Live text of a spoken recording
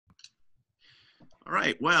All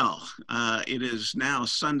right. Well, it is now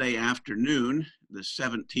Sunday afternoon, the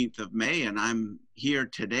 17th of May, and I'm here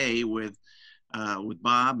today with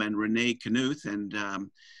Bob and Renee Knuth, and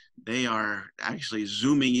they are actually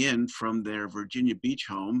zooming in from their Virginia Beach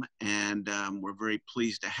home, and we're very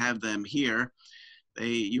pleased to have them here.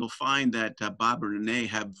 You'll find that Bob and Renee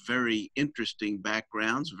have very interesting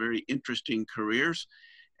backgrounds, very interesting careers,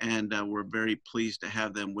 and we're very pleased to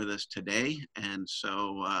have them with us today. And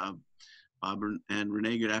so, Bob and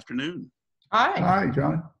Renee, good afternoon. Hi. Hi,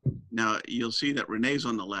 John. Now, you'll see that Renee's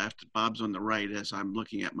on the left, Bob's on the right as I'm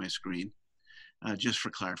looking at my screen, just for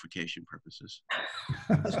clarification purposes.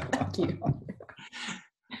 Thank you.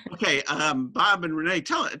 Okay, Bob and Renee,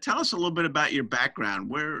 tell us a little bit about your background.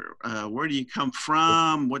 Where do you come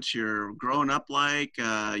from? What's your growing up like?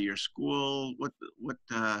 Your school? What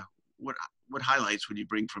highlights would you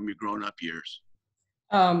bring from your growing up years?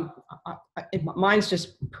 Mine's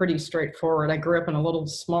just pretty straightforward. I grew up in a little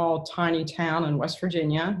small, tiny town in West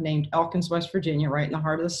Virginia named Elkins, West Virginia, right in the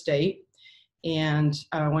heart of the state. And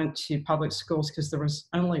I went to public schools because there was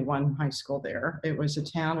only one high school there. It was a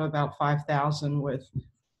town of about 5,000 with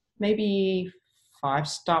maybe 5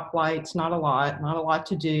 stoplights, not a lot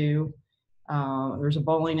to do. There was a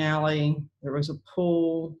bowling alley. There was a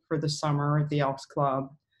pool for the summer at the Elks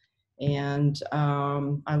Club. And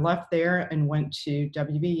I left there and went to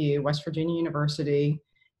WVU, West Virginia University,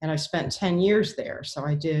 and I spent 10 years there. So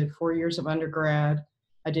I did 4 years of undergrad.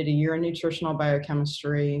 I did a year in nutritional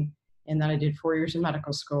biochemistry, and then I did 4 years in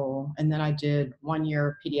medical school, and then I did 1 year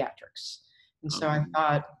of pediatrics. And so I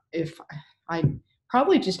thought, if I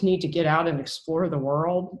probably just need to get out and explore the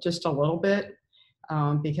world just a little bit,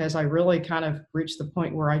 because I really kind of reached the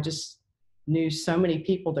point where I just knew so many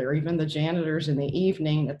people there, even the janitors in the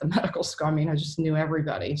evening at the medical school. I mean, I just knew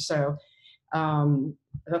everybody. So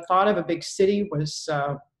the thought of a big city was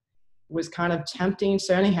kind of tempting.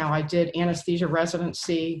 So anyhow, I did anesthesia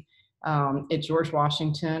residency at George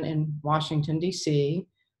Washington in Washington, D.C.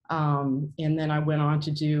 And then I went on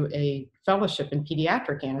to do a fellowship in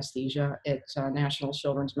pediatric anesthesia at National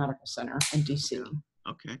Children's Medical Center in D.C.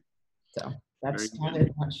 Okay. So that's kind of a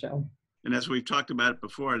nutshell. And as we've talked about it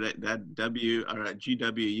before, that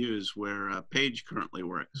GWU is where Paige currently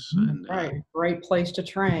works. And, right, great place to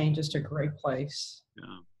train. Just a great place.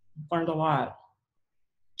 Yeah, learned a lot.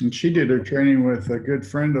 And she did her training with a good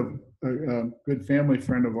good family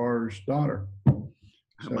friend of ours' daughter.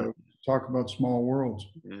 So talk about small worlds.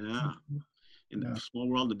 Yeah, in the small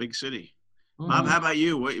world, the big city. Mm-hmm. Bob, how about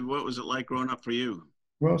you? What was it like growing up for you?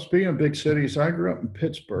 Well, speaking of big cities, I grew up in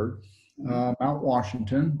Pittsburgh. Mount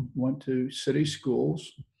Washington, went to city schools,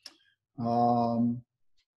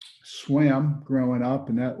 swam growing up,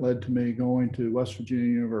 and that led to me going to West Virginia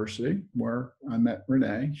University, where I met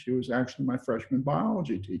Renee. She was actually my freshman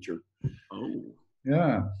biology teacher. Oh.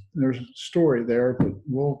 Yeah, there's a story there, but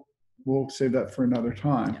we'll save that for another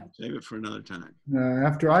time. Yeah, save it for another time.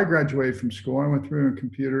 After I graduated from school, I went through in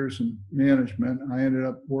computers and management. I ended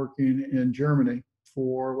up working in Germany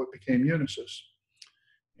for what became Unisys.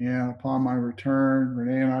 And upon my return,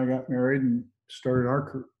 Renee and I got married and started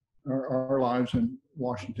our lives in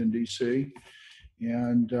Washington, D.C.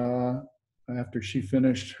 And after she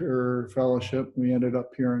finished her fellowship, we ended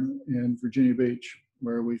up here in Virginia Beach,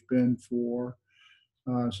 where we've been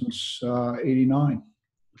since '89.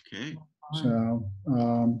 Okay. So,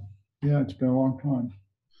 yeah, it's been a long time.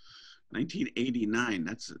 1989.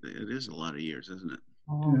 It is a lot of years, isn't it?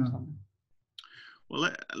 Yeah. Well,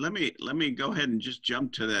 let me go ahead and just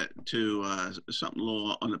jump to something a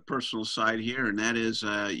little on the personal side here, and that is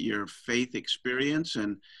your faith experience,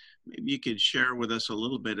 and maybe you could share with us a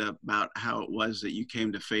little bit about how it was that you came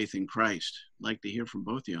to faith in Christ. I'd like to hear from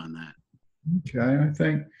both of you on that. Okay, I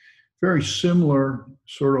think very similar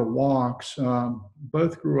sort of walks.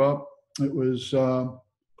 Both grew up. It was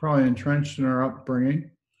probably entrenched in our upbringing.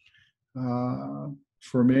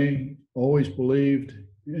 For me, always believed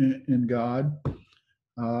in God.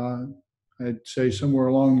 I'd say somewhere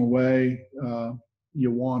along the way,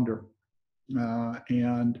 you wander.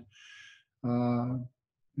 And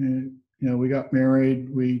we got married.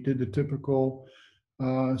 We did the typical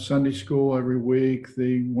Sunday school every week,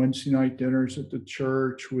 the Wednesday night dinners at the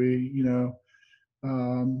church.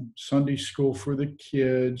 Sunday school for the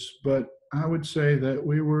kids. But I would say that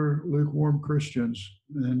we were lukewarm Christians,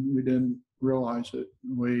 and we didn't realize it.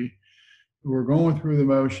 We're going through the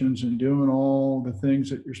motions and doing all the things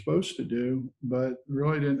that you're supposed to do, but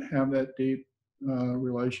really didn't have that deep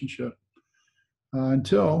relationship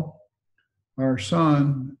until our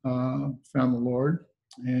son found the Lord,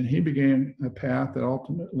 and he began a path that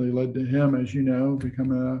ultimately led to him, as you know,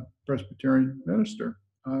 becoming a Presbyterian minister.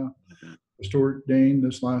 was ordained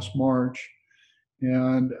this last March.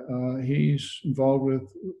 And he's involved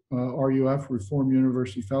with RUF, Reform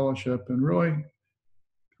University Fellowship, and really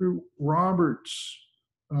through Robert's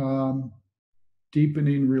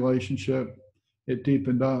deepening relationship, it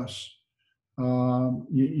deepened us.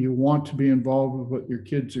 You want to be involved with what your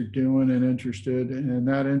kids are doing and interested, and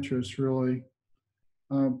that interest really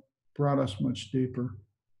brought us much deeper.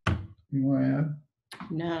 You want to add?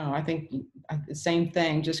 No, I think the same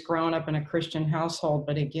thing, just growing up in a Christian household,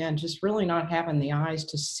 but again, just really not having the eyes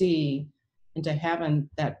to see and to having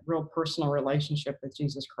that real personal relationship with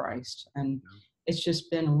Jesus Christ. And it's just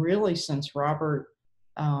been really since Robert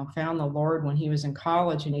found the Lord when he was in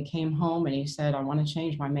college, and he came home and he said, I want to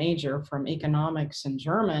change my major from economics and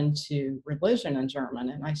German to religion and German.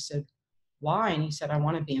 And I said, why? And he said, I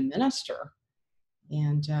want to be a minister.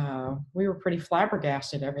 And we were pretty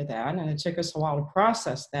flabbergasted over that. And it took us a while to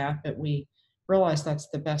process that, but we realized that's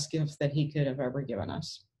the best gift that he could have ever given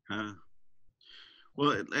us.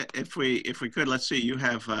 Well, if we could, let's see, you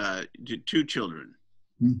have 2 children.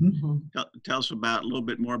 Mm-hmm. Tell us a little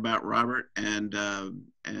bit more about Robert and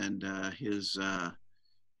his,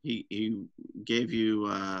 he gave you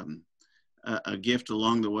a gift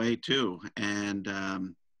along the way too. And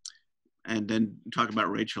then talk about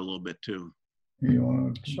Rachel a little bit too.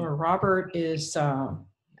 Sure. Robert is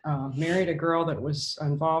married a girl that was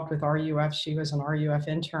involved with RUF. She was an RUF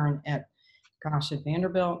intern at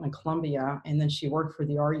Vanderbilt and Columbia, and then she worked for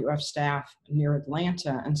the RUF staff near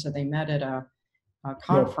Atlanta, and so they met at a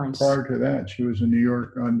conference. Well, prior to that, she was in New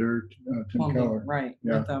York under Tim Keller. Right,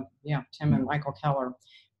 yeah. With Tim and Michael Keller.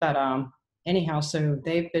 But anyhow, so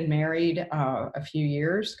they've been married a few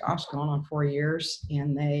years, going on 4 years,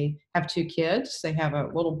 and they have 2 kids. They have a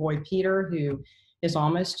little boy, Peter, who is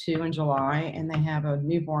almost 2 in July, and they have a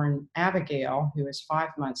newborn, Abigail, who is 5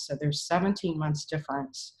 months. So there's 17 months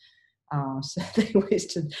difference. So they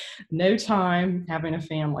wasted no time having a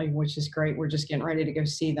family, which is great. We're just getting ready to go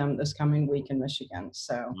see them this coming week in Michigan.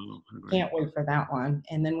 So can't wait for that one.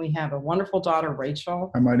 And then we have a wonderful daughter,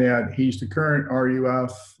 Rachel. I might add, he's the current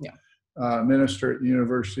RUF minister at the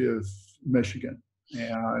University of Michigan.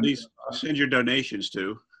 And please send your donations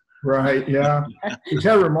to. Right, yeah. He's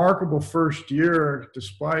had a remarkable first year,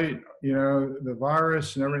 despite, the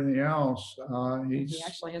virus and everything else. He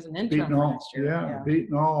actually has an intern for next year.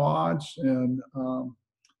 Beating all odds. And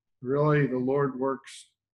really, the Lord works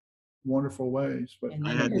wonderful ways. But and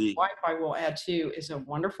then his wife, I will add too, is a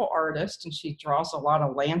wonderful artist, and she draws a lot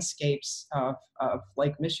of landscapes of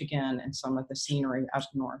Lake Michigan and some of the scenery up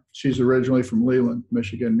north. She's originally from Leland,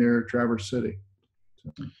 Michigan, near Traverse City.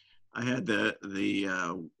 So. I had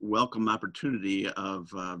the welcome opportunity of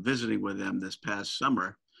visiting with them this past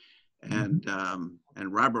summer, and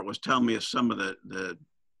Robert was telling me of some of the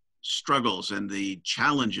struggles and the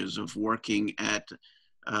challenges of working at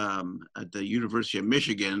the University of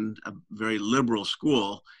Michigan, a very liberal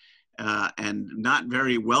school, and not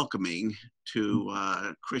very welcoming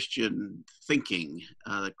to Christian thinking,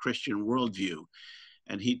 the Christian worldview.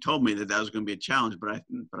 And he told me that was going to be a challenge, but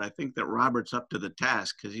I think that Robert's up to the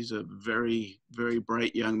task, because he's a very, very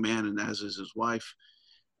bright young man, and as is his wife,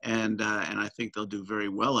 and I think they'll do very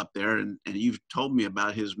well up there. And you've told me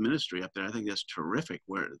about his ministry up there. I think that's terrific,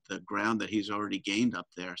 where the ground that he's already gained up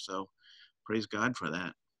there. So praise God for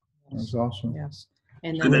that. That's awesome. Yes,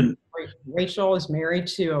 and then Rachel is married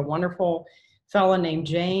to a wonderful fellow named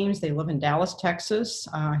James. They live in Dallas, Texas.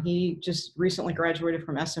 He just recently graduated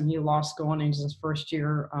from SMU Law School, and he's in his first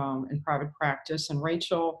year in private practice. And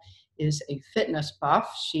Rachel is a fitness buff.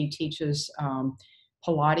 She teaches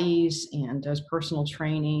Pilates and does personal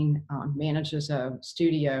training, manages a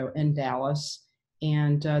studio in Dallas.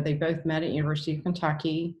 And they both met at University of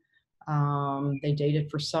Kentucky. They dated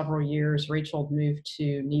for several years. Rachel moved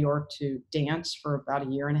to New York to dance for about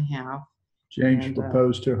 1.5 years. James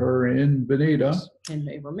proposed to her in Bonita. And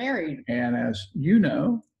they were married. And as you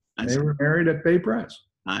know, they were married at Bay Press.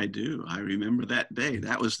 I do. I remember that day.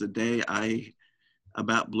 That was the day I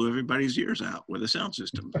about blew everybody's ears out with a sound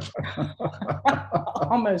system.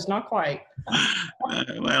 Almost, not quite.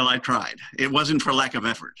 Well, I tried. It wasn't for lack of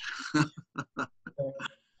effort.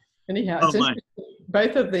 Anyhow,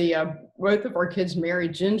 both of our kids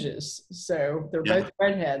married Ginges, so they're both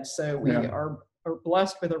redheads. So we are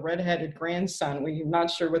blessed with a redheaded grandson. We're not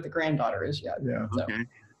sure what the granddaughter is yet. Yeah. So. Okay.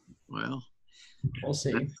 Well, we'll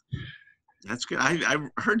see. That's good. I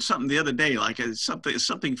heard something the other day, like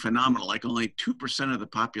something phenomenal. Like only 2% of the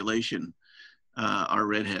population are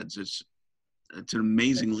redheads. It's an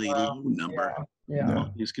amazingly low number. Yeah.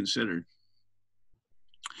 All things considered.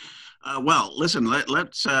 Well, listen.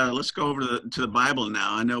 Let's go over to the Bible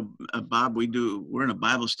now. I know, Bob, we're in a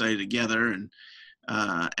Bible study together, and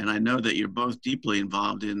I know that you're both deeply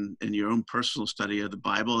involved in your own personal study of the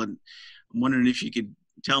Bible. And I'm wondering if you could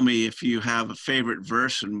tell me if you have a favorite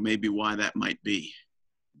verse and maybe why that might be.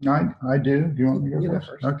 I do. Do you want me to go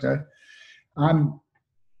first? Okay.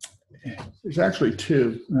 There's actually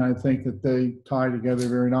two, and I think that they tie together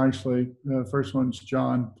very nicely. The first one's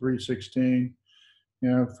John 3:16.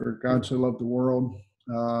 For God so loved the world,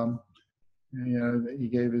 that He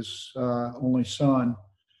gave His only Son,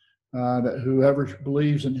 that whoever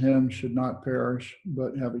believes in Him should not perish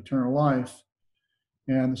but have eternal life.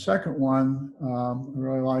 And the second one I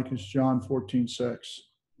really like is John 14:6.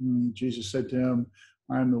 Jesus said to him,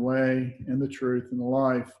 "I am the way and the truth and the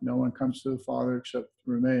life. No one comes to the Father except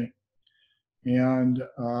through me." And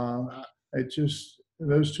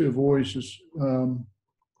those two have always just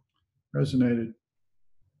resonated.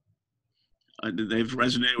 They've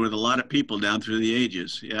resonated with a lot of people down through the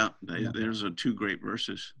ages. Yeah, there's two great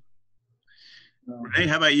verses. Renee,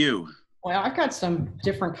 how about you? Well, I've got some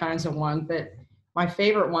different kinds of ones, but my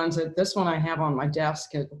favorite ones, this one I have on my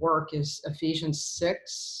desk at work, is Ephesians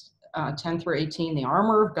 6, 10 through 18, the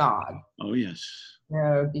armor of God. Oh, yes.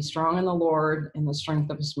 Be strong in the Lord in the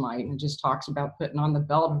strength of His might. And it just talks about putting on the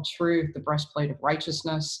belt of truth, the breastplate of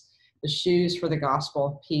righteousness, the shoes for the gospel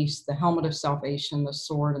of peace, the helmet of salvation, the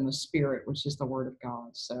sword, and the Spirit, which is the word of God.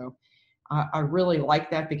 So I really like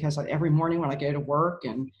that, because every morning when I go to work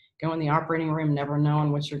and go in the operating room, never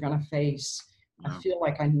knowing what you're going to face, I feel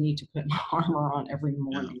like I need to put my armor on every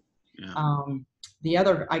morning. Yeah. The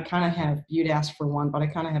other, you'd asked for one, but I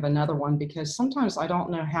kind of have another one, because sometimes I don't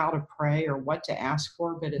know how to pray or what to ask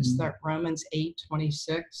for, but it's that Romans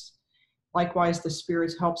 8:26. Likewise, the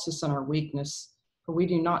Spirit helps us in our weakness, for we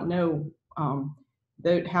do not know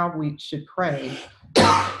how we should pray.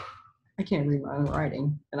 I can't read my own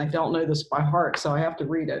writing, and I don't know this by heart, so I have to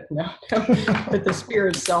read it. No. But the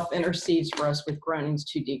Spirit itself intercedes for us with groanings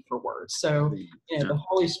too deep for words. So, the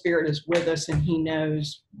Holy Spirit is with us, and He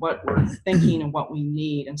knows what we're thinking and what we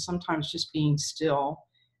need. And sometimes just being still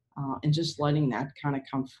and just letting that kind of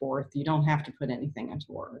come forth. You don't have to put anything into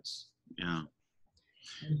words. Yeah.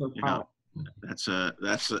 That's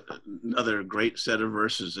another great set of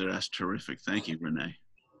verses there. That's terrific. Thank you, Renee.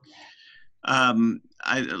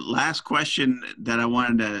 Last question that I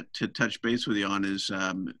wanted to touch base with you on is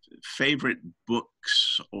favorite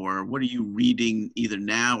books, or what are you reading either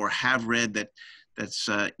now or have read that's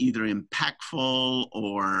either impactful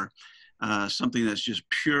or something that's just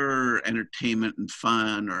pure entertainment and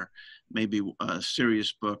fun, or maybe a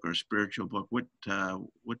serious book or a spiritual book. What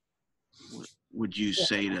would you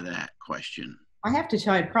say to that question? I have to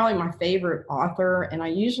tell you, probably my favorite author, and I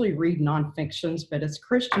usually read nonfictions, but it's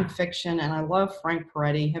Christian fiction, and I love Frank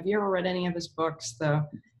Peretti. Have you ever read any of his books?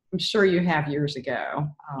 I'm sure you have, years ago.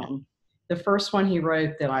 The first one he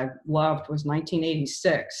wrote that I loved was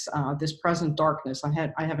 1986, This Present Darkness.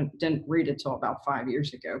 didn't read it till about 5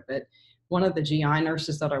 years ago, but one of the GI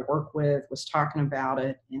nurses that I work with was talking about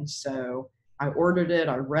it, and so I ordered it,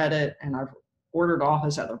 I read it, and I've ordered all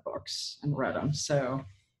his other books and read them. So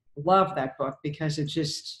love that book, because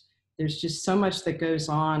there's just so much that goes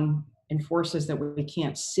on in forces that we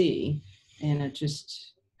can't see, and it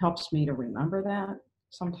just helps me to remember that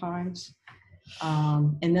sometimes.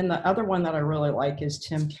 And then the other one that I really like is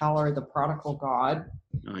Tim Keller, The Prodigal God.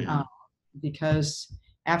 Oh, yeah. Because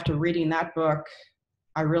after reading that book,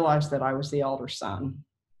 I realized that I was the elder son.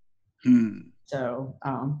 So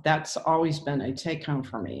that's always been a take home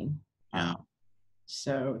for me. Yeah.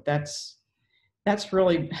 So that's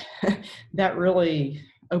really, that really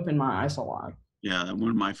opened my eyes a lot. Yeah, one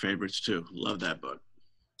of my favorites too. Love that book.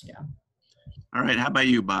 Yeah. All right, how about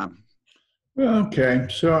you, Bob? Okay,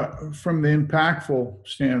 so from the impactful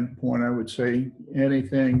standpoint, I would say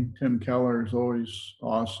anything Tim Keller is always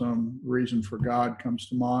awesome. Reason for God comes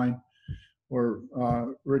to mind, or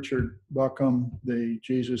Richard Buckham, the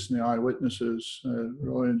Jesus and the Eyewitnesses,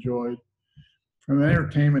 really enjoyed. From an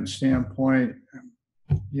entertainment standpoint,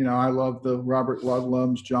 I love the Robert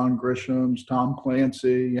Ludlums, John Grisham's, Tom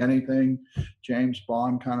Clancy, anything James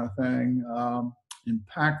Bond kind of thing.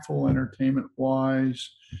 Impactful entertainment-wise,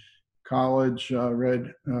 college,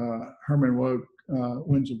 read Herman Wouk,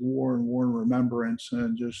 Winds of War and War and Remembrance,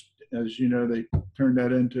 and just, as you know, they turned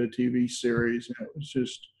that into a TV series, and it was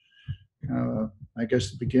just I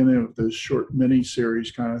guess the beginning of those short mini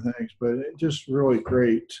series kind of things, but it just really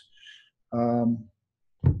great.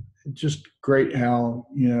 Just great how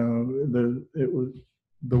the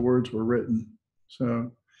words were written.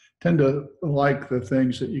 So tend to like the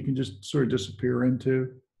things that you can just sort of disappear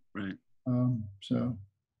into. Right. So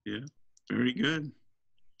Yeah, very good.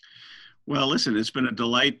 Well, listen, it's been a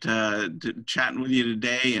delight chatting with you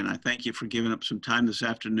today, and I thank you for giving up some time this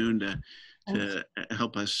afternoon to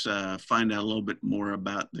help us find out a little bit more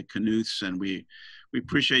about the Knuths, and we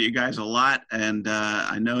appreciate you guys a lot. And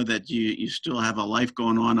I know that you still have a life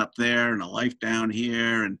going on up there and a life down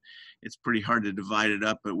here, and it's pretty hard to divide it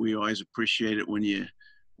up. But we always appreciate it when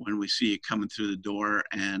we see you coming through the door,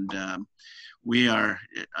 and we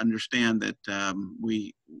understand that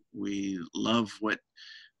we love what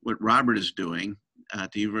Robert is doing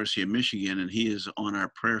at the University of Michigan, and he is on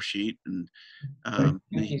our prayer sheet. And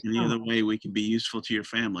any other way we can be useful to your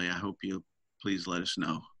family, I hope you'll please let us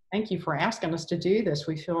know. Thank you for asking us to do this.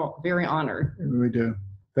 We feel very honored. We do.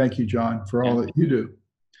 Thank you, John, for all that you do.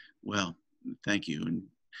 Well, thank you. And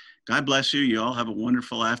God bless you. You all have a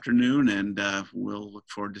wonderful afternoon, and we'll look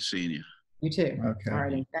forward to seeing you. You too. Okay. All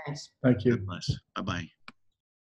righty. Thanks. Thank you. God bless. Bye-bye.